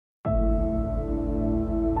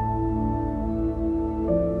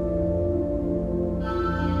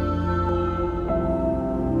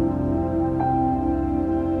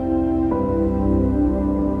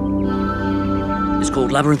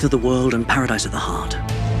with Labyrinth of the World and Paradise at the heart.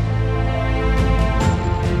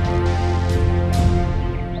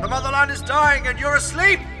 The motherland is dying and you're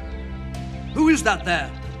asleep! Who is that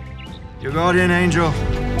there? Your guardian angel.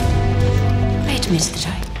 I admit that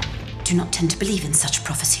I do not tend to believe in such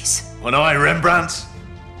prophecies. When I, Rembrandt,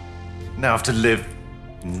 now have to live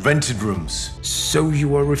in rented rooms. So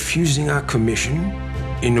you are refusing our commission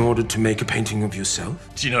in order to make a painting of yourself?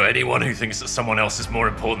 Do you know anyone who thinks that someone else is more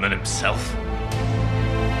important than himself?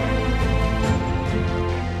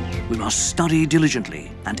 We must study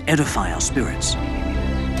diligently and edify our spirits.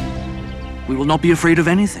 We will not be afraid of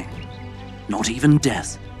anything, not even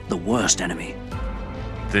death, the worst enemy.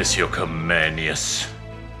 This your Comenius,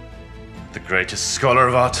 the greatest scholar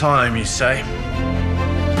of our time, you say?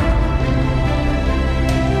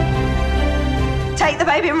 Take the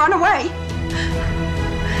baby and run away.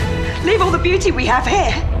 Leave all the beauty we have here.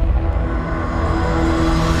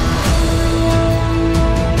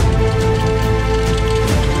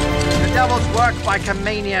 The Devil's Work by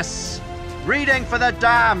Comenius. Reading for the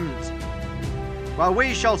damned. Well,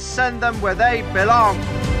 we shall send them where they belong.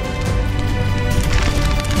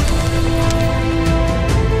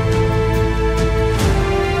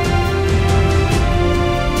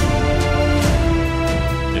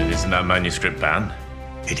 Isn't that manuscript banned?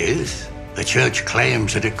 It is. The Church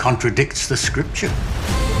claims that it contradicts the Scripture.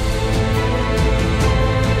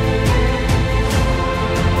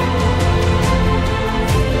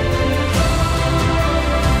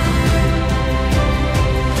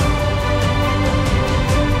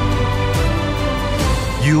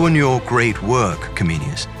 You and your great work,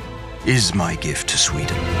 Comenius, is my gift to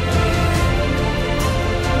Sweden.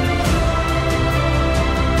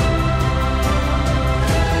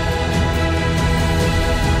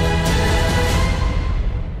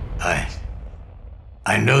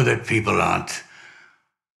 I know that people aren't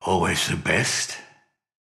always the best,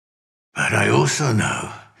 but I also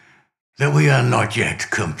know that we are not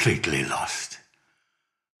yet completely lost.